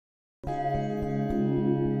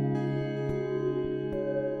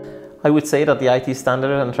I would say that the IT standard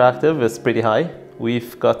at Enteractive is pretty high.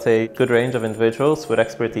 We've got a good range of individuals with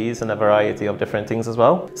expertise in a variety of different things as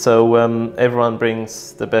well. So everyone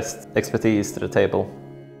brings the best expertise to the table.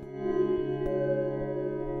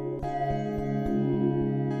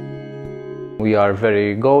 We are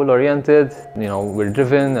very goal-oriented, we're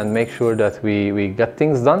driven and make sure that we get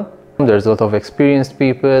things done. There's a lot of experienced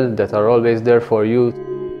people that are always there for you.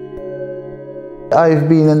 I've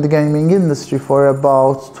been in the gaming industry for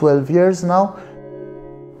about 12 years now.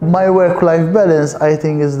 My work-life balance, I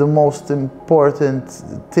think, is the most important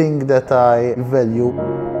thing that I value.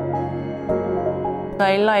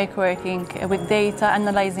 I like working with data,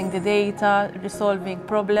 analyzing the data, resolving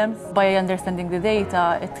problems. By understanding the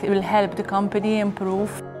data, it will help the company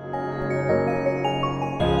improve.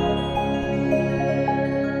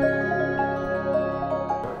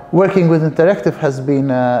 Working with Enteractive has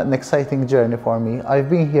been an exciting journey for me. I've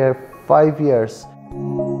been here 5 years.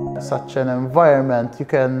 Such an environment, you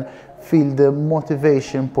can feel the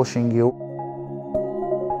motivation pushing you.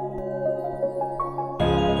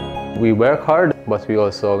 We work hard, but we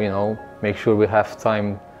also, make sure we have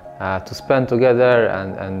time to spend together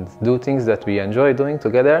and do things that we enjoy doing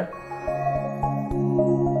together.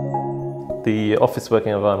 The office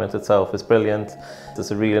working environment itself is brilliant.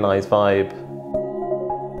 There's a really nice vibe.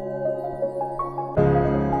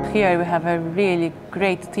 Here we have a really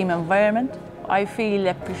great team environment. I feel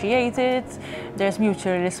appreciated, there's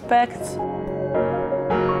mutual respect.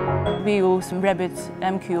 We use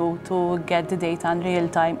RabbitMQ to get the data in real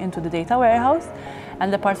time into the data warehouse.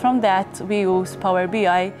 And apart from that, we use Power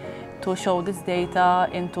BI to show this data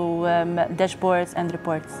into dashboards and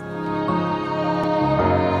reports.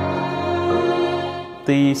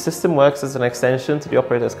 The system works as an extension to the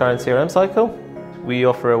operator's current CRM cycle. We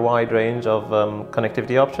offer a wide range of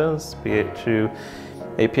connectivity options, be it through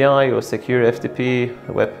API or secure FTP,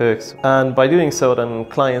 webhooks. And by doing so, then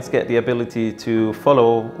clients get the ability to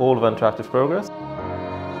follow all of Enteractive's progress.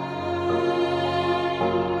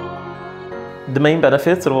 The main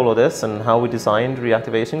benefits of all of this and how we designed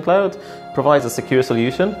Reactivation Cloud provides a secure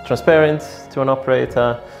solution, transparent to an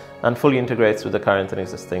operator, and fully integrates with the current and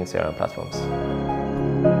existing CRM platforms.